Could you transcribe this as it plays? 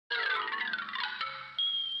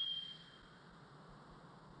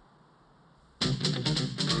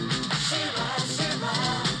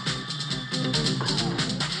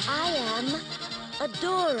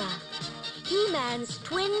Adora, He-Man's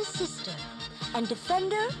twin sister and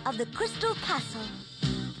defender of the Crystal Castle.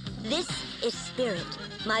 This is Spirit,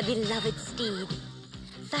 my beloved steed.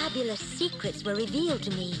 Fabulous secrets were revealed to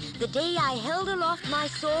me the day I held aloft my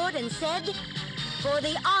sword and said, "For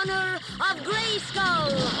the honor of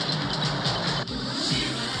Grayskull!"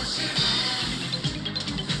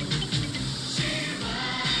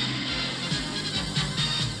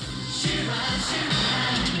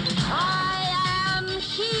 I am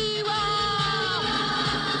She-Ra!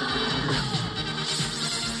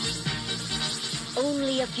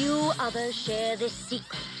 Only a few others share this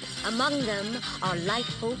secret. Among them are Light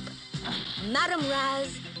Hope, Madame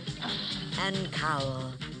Raz, and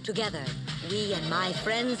Cowl. Together, we and my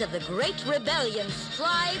friends of the Great Rebellion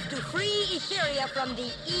strive to free Etheria from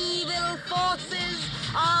the evil forces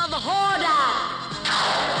of Hordak!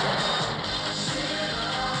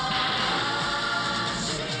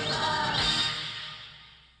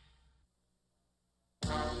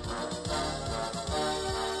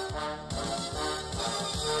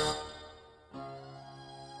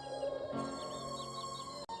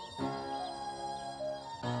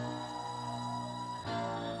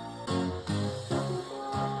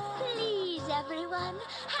 Everyone,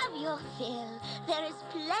 have your fill. There is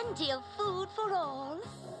plenty of food for all.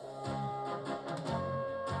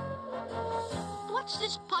 What's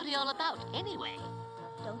this party all about, anyway?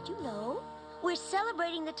 Don't you know? We're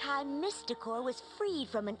celebrating the time Mysticor was freed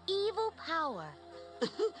from an evil power.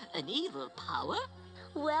 An evil power?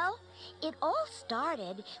 Well, it all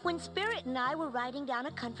started when Spirit and I were riding down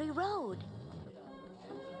a country road.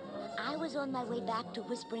 I was on my way back to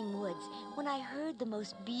Whispering Woods when I heard the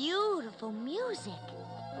most beautiful music.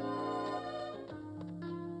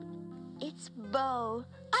 It's Bow.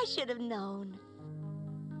 I should have known.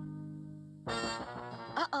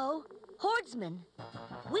 Uh-oh, Hordsmen.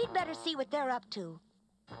 We'd better see what they're up to.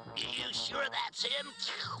 You sure that's him?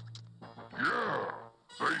 Yeah,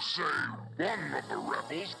 they say one of the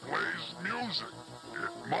rebels plays music.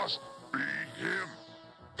 It must be him.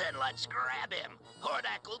 Then let's grab him.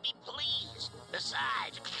 Hordak will be pleased.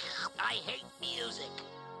 Besides, I hate music.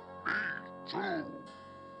 Me too.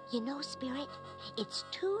 You know, Spirit, it's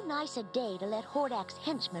too nice a day to let Hordak's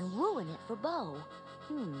henchmen ruin it for Bow.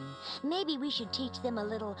 Maybe we should teach them a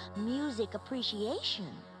little music appreciation.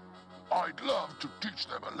 I'd love to teach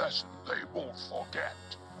them a lesson they won't forget.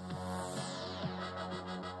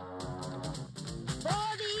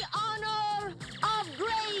 For the honor of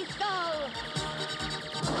Grayskull!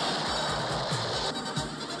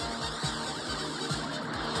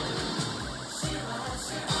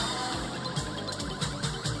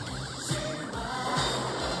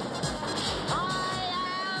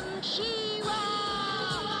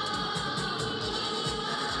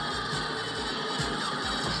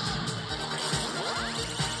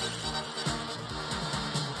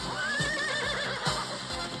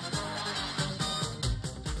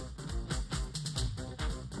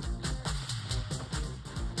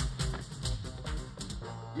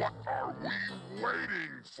 What are we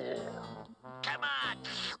waiting for? Come on,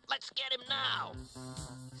 let's get him now.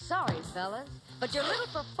 Sorry, fellas, but your little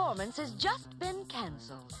performance has just been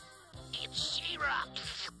canceled. It's She-Ra.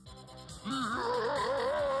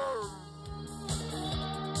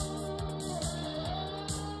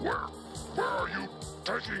 Where are you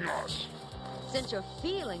taking us? Since your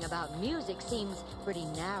feeling about music seems pretty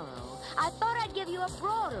narrow, I thought I'd give you a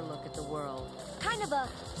broader look at the world. Kind of a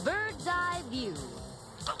bird's eye view.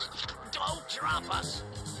 Don't drop us.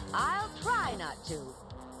 I'll try not to.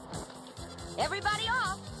 Everybody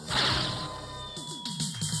off!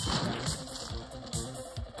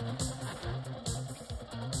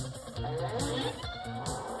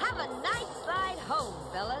 Have a nice ride home,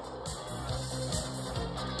 fellas.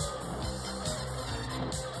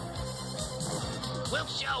 We'll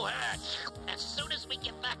show her. As soon as we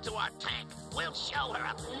get back to our tank, we'll show her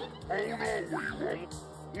up. Oh, no, we won't.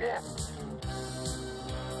 Look.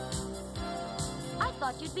 I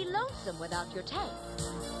thought you'd be lonesome without your tank.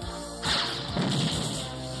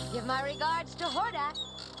 Give my regards to Hordak.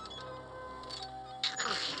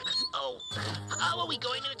 Oh, how are we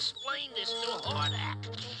going to explain this to Hordak?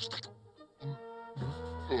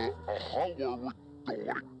 How are we going to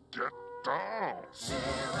get down?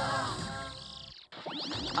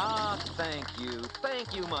 Ah, thank you.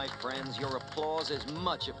 Thank you, my friends. Your applause is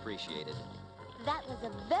much appreciated. That was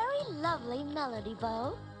a very lovely melody,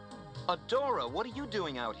 Bow. Adora, what are you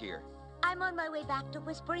doing out here? I'm on my way back to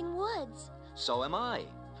Whispering Woods. So am I.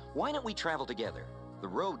 Why don't we travel together? The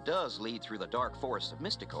road does lead through the dark forest of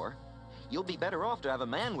Mysticor. You'll be better off to have a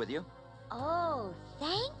man with you. Oh,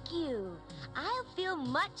 thank you. I'll feel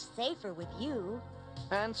much safer with you.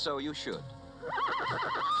 And so you should.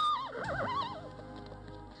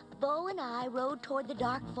 Bo and I rode toward the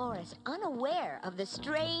dark forest, unaware of the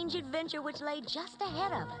strange adventure which lay just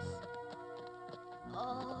ahead of us.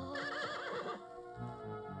 Oh.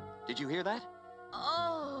 Did you hear that?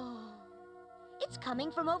 Oh. It's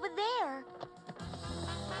coming from over there.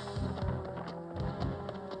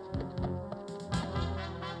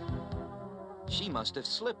 She must have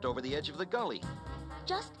slipped over the edge of the gully.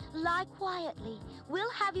 Just lie quietly.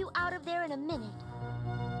 We'll have you out of there in a minute.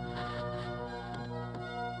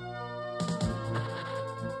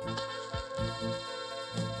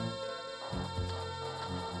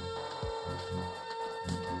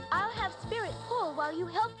 I'll have Spirit pull while you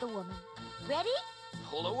help the woman. Ready?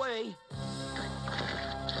 Pull away.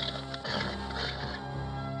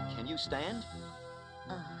 Can you stand?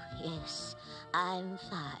 Oh, yes. I'm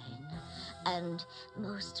fine. And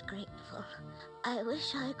most grateful. I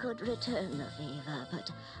wish I could return the favor,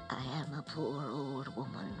 but I am a poor old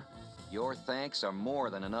woman. Your thanks are more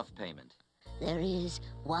than enough payment. There is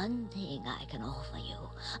one thing I can offer you,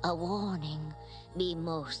 a warning. Be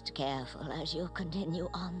most careful as you continue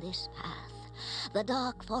on this path. The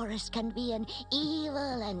dark forest can be an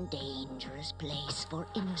evil and dangerous place for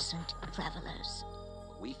innocent travelers.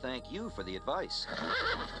 We thank you for the advice.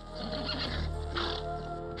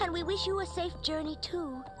 And we wish you a safe journey,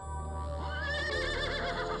 too.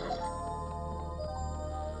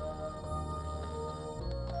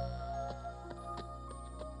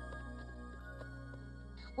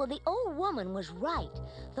 Well, the old woman was right.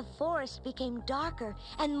 The forest became darker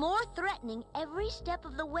and more threatening every step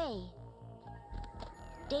of the way.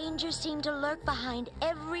 Danger seemed to lurk behind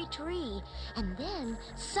every tree. And then,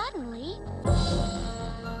 suddenly...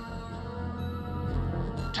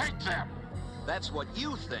 Take them! That's what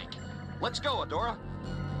you think. Let's go, Adora.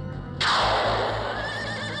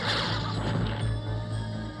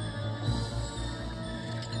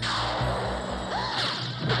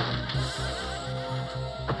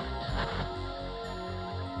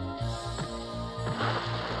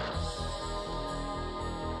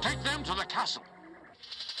 Take them to the castle.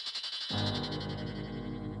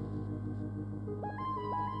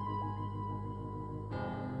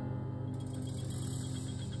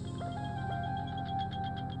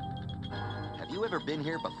 Have you ever been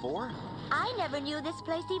here before? I never knew this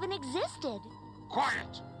place even existed.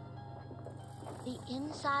 Quiet! The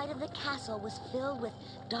inside of the castle was filled with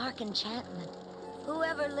dark enchantment.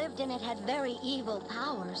 Whoever lived in it had very evil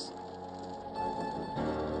powers.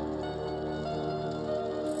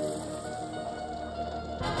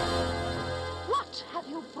 What have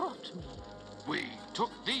you brought me? We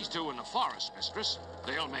took these two in the forest, mistress.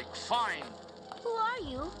 They'll make fine. Who are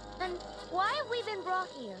you? And why have we been brought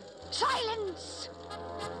here? Silence!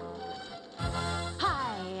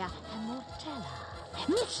 I am Mortella,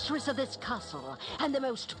 mistress of this castle, and the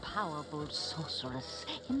most powerful sorceress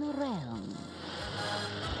in the realm.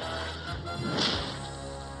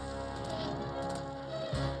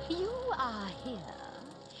 You are here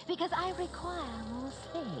because I require more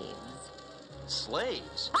slaves.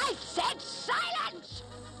 Slaves? I said silence!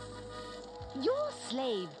 Your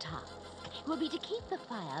slave task will be to keep the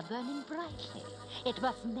fire burning brightly. It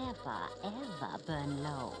must never, ever burn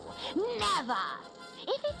low. Never!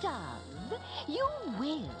 If it does, you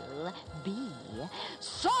will be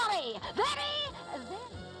sorry. Very, very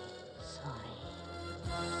sorry.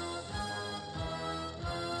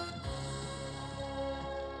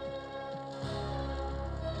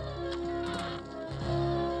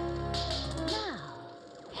 Now,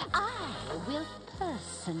 I will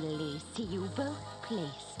personally see you both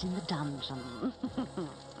placed in the dungeon.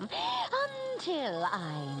 Until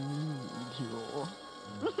I need you.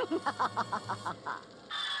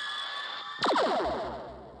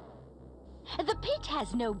 The pit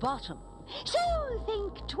has no bottom, so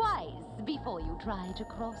think twice before you try to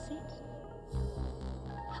cross it.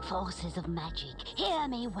 Forces of magic, hear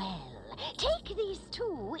me well. Take these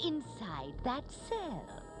two inside that cell.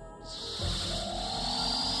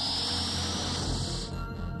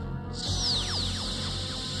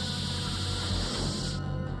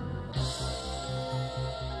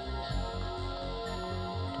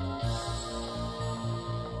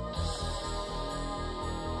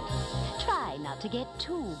 Try not to get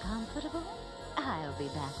too comfortable. I'll be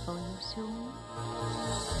back for you soon.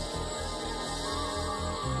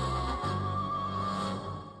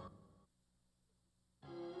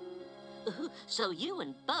 So you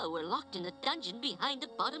and Bo were locked in a dungeon behind a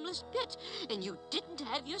bottomless pit, and you didn't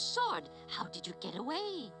have your sword. How did you get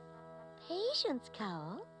away? Patience,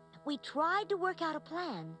 Cowl. We tried to work out a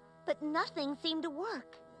plan, but nothing seemed to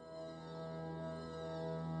work.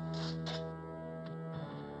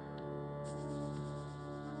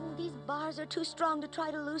 These bars are too strong to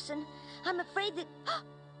try to loosen. I'm afraid that...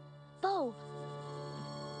 Bo!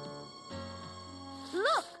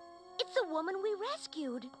 Look! It's the woman we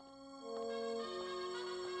rescued.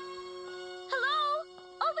 Hello?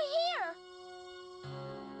 Over here!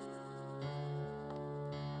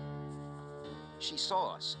 She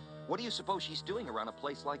saw us. What do you suppose she's doing around a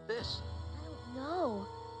place like this? I don't know,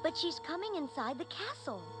 but she's coming inside the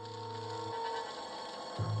castle.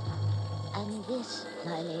 And this,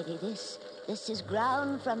 my lady, this is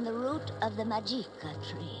ground from the root of the magica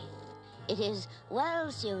tree. It is well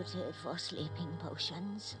suited for sleeping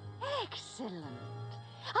potions. Excellent.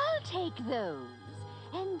 I'll take those.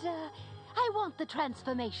 And, I want the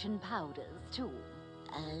transformation powders, too.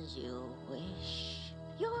 As you wish.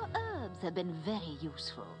 Your herbs have been very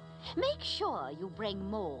useful. Make sure you bring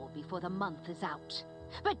more before the month is out.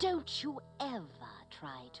 But don't you ever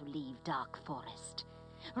try to leave Dark Forest.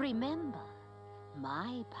 Remember,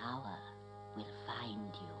 my power will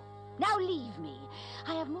find you. Now leave me.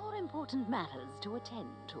 I have more important matters to attend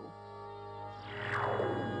to.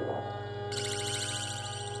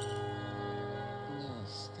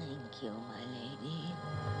 Yes, thank you, my lady.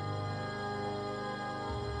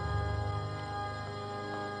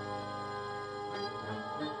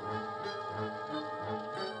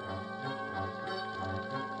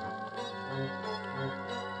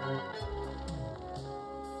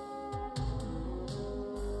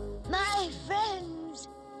 My friends,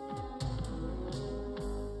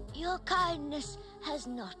 your kindness has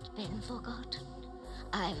not been forgotten.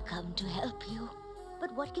 I've come to help you.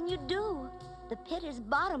 But what can you do? The pit is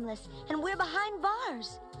bottomless, and we're behind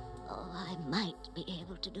bars. Oh, I might be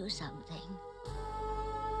able to do something.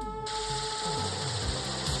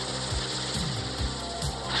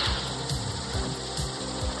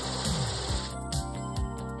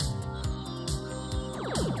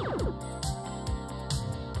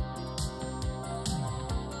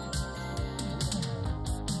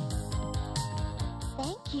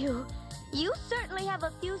 Thank you. You certainly have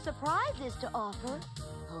a few surprises to offer.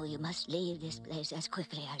 Oh, you must leave this place as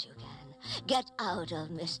quickly as you can. Get out of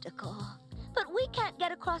Mysticor. But we can't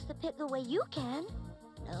get across the pit the way you can.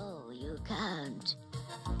 No, you can't.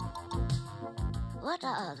 What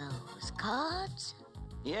are those, cards?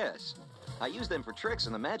 Yes. I use them for tricks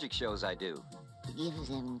in the magic shows I do. Give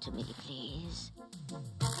them to me, please.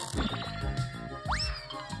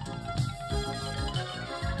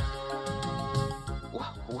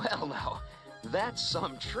 Well, now, that's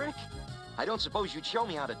some trick. I don't suppose you'd show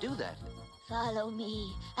me how to do that. Follow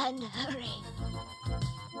me and hurry.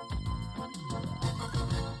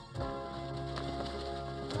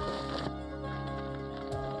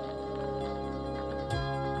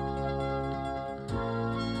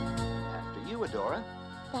 After you, Adora.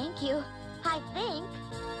 Thank you. I think.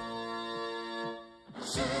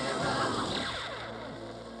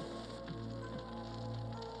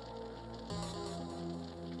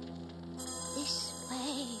 This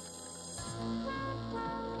way.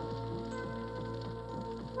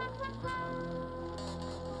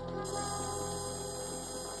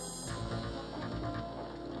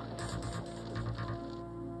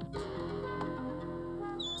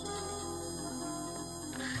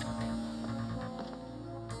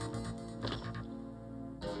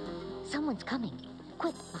 Someone's coming.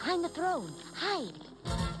 Quick, behind the throne. Hide.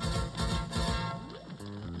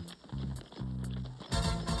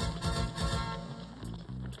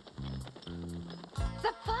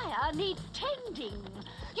 The fire needs tending.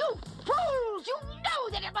 You fools! You know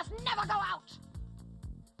that it must never go out!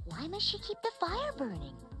 Why must she keep the fire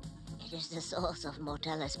burning? It is the source of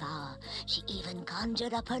Mortella's power. She even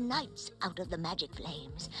conjured up her knights out of the magic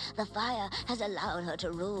flames. The fire has allowed her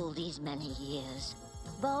to rule these many years.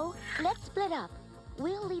 Bo, let's split up.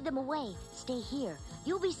 We'll lead them away. Stay here.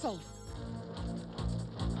 You'll be safe.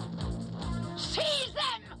 Seize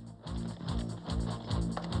them!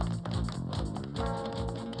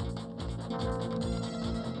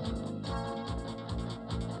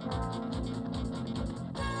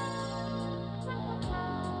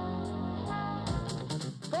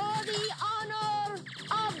 For the honor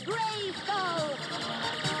of Grayskull!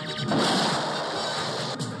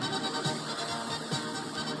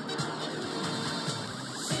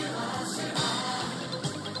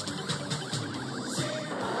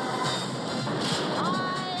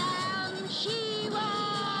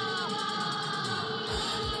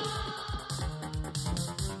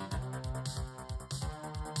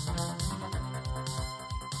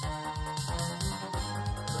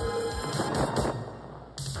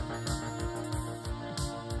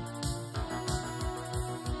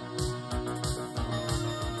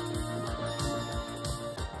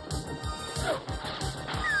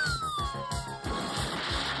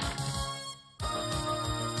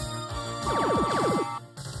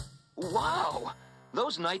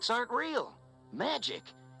 Those knights aren't real. Magic.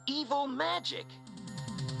 Evil magic.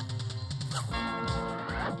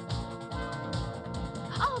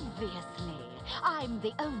 Obviously, I'm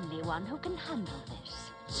the only one who can handle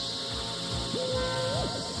this.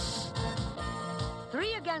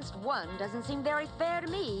 3 against 1 doesn't seem very fair to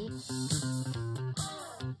me.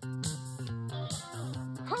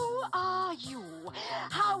 Who are you?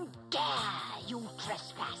 How dare you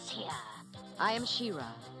trespass here? I am She-Ra,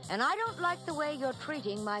 and I don't like the way you're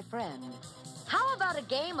treating my friend. How about a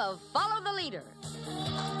game of Follow the Leader?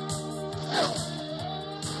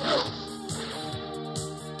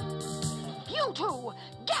 You two,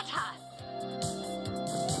 get her!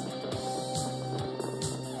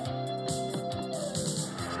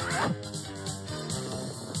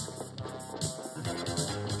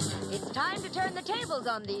 It's time to turn the tables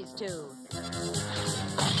on these two.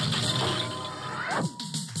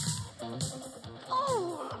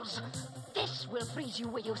 Fools! This will freeze you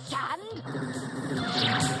where you stand.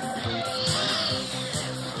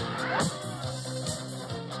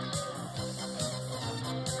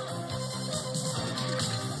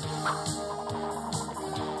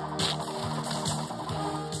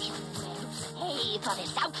 Pay for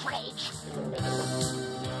this outrage.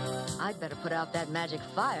 I'd better put out that magic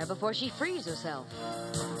fire before she frees herself.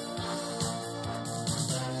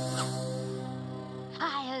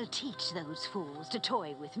 I'll teach those fools to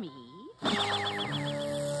toy with me.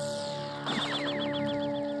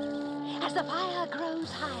 As the fire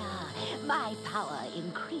grows higher, my power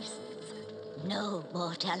increases. No,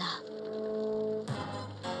 Mortella.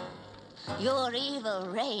 Your evil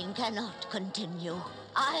reign cannot continue.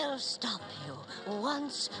 I'll stop you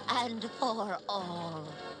once and for all.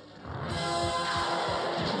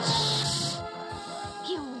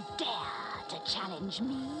 You dare to challenge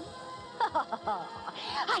me?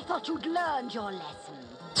 I thought you'd learned your lesson.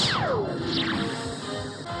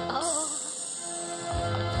 Oh,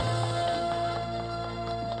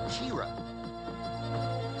 She-Ra.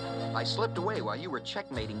 I slipped away while you were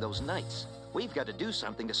checkmating those knights. We've got to do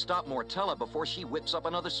something to stop Mortella before she whips up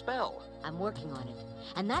another spell. I'm working on it,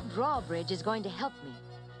 and that drawbridge is going to help me.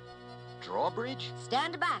 Drawbridge?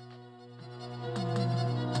 Stand back.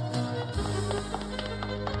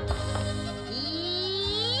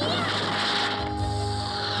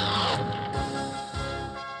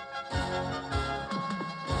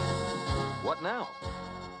 What now?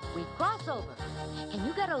 We cross over. Can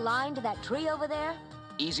you get a line to that tree over there?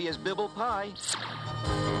 Easy as Bibble Pie.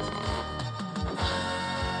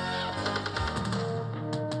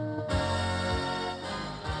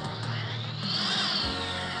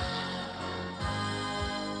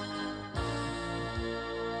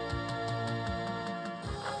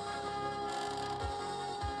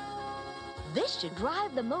 This should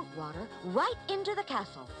drive the moat water right into the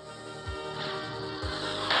castle.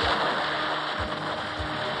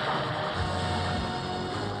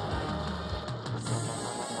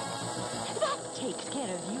 That takes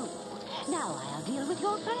care of you. Now I'll deal with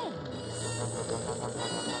your friends.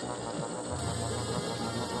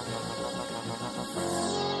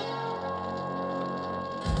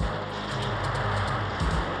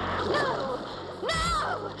 No!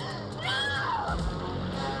 No! No!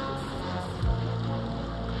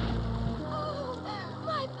 Oh,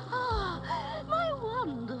 my power! My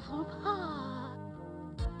wonderful power!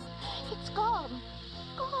 It's gone.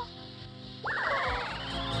 Gone.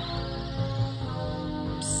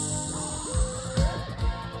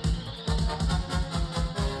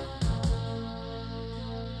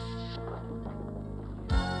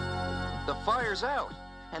 The fire's out.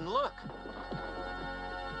 And look.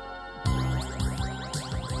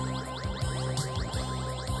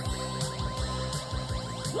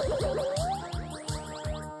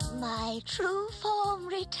 my true form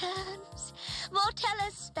returns.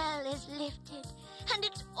 Mortella's spell is lifted, and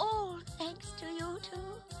it's all thanks to you two.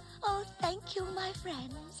 Oh, thank you, my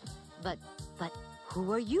friends. But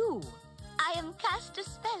who are you? I am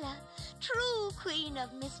Castaspella, true queen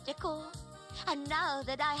of Mysticor. And now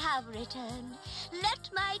that I have returned, let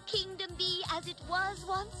my kingdom be as it was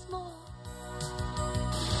once more.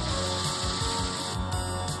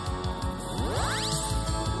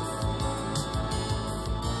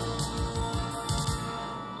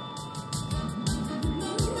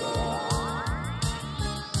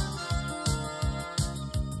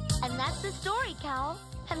 And that's the story, Cow.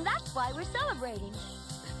 And that's why we're celebrating.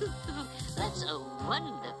 That's a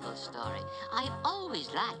wonderful story. I've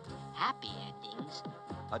always liked happy endings.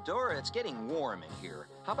 Adora, it's getting warm in here.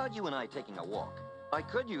 How about you and I taking a walk? I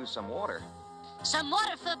could use some water. Some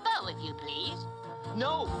water for Bow, if you please.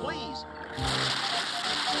 No, please.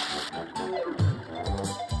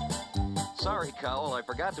 Sorry, Cowl, I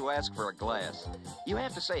forgot to ask for a glass. You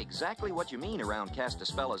have to say exactly what you mean around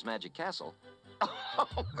Castaspelle's Magic Castle. Hey,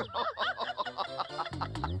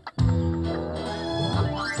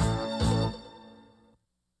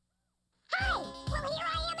 well, here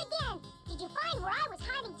I am again. Did you find where I was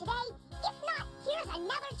hiding today? If not, here's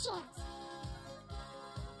another chance.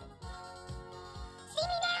 See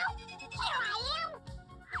me now? Here I am.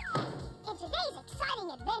 In today's exciting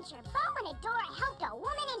adventure, Bow and Adora helped a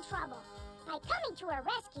woman in trouble. By coming to her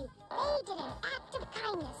rescue, they did an act of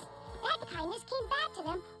kindness. That kindness came back to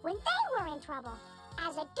them when they were in trouble.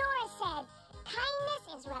 As Adora said, kindness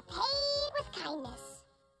is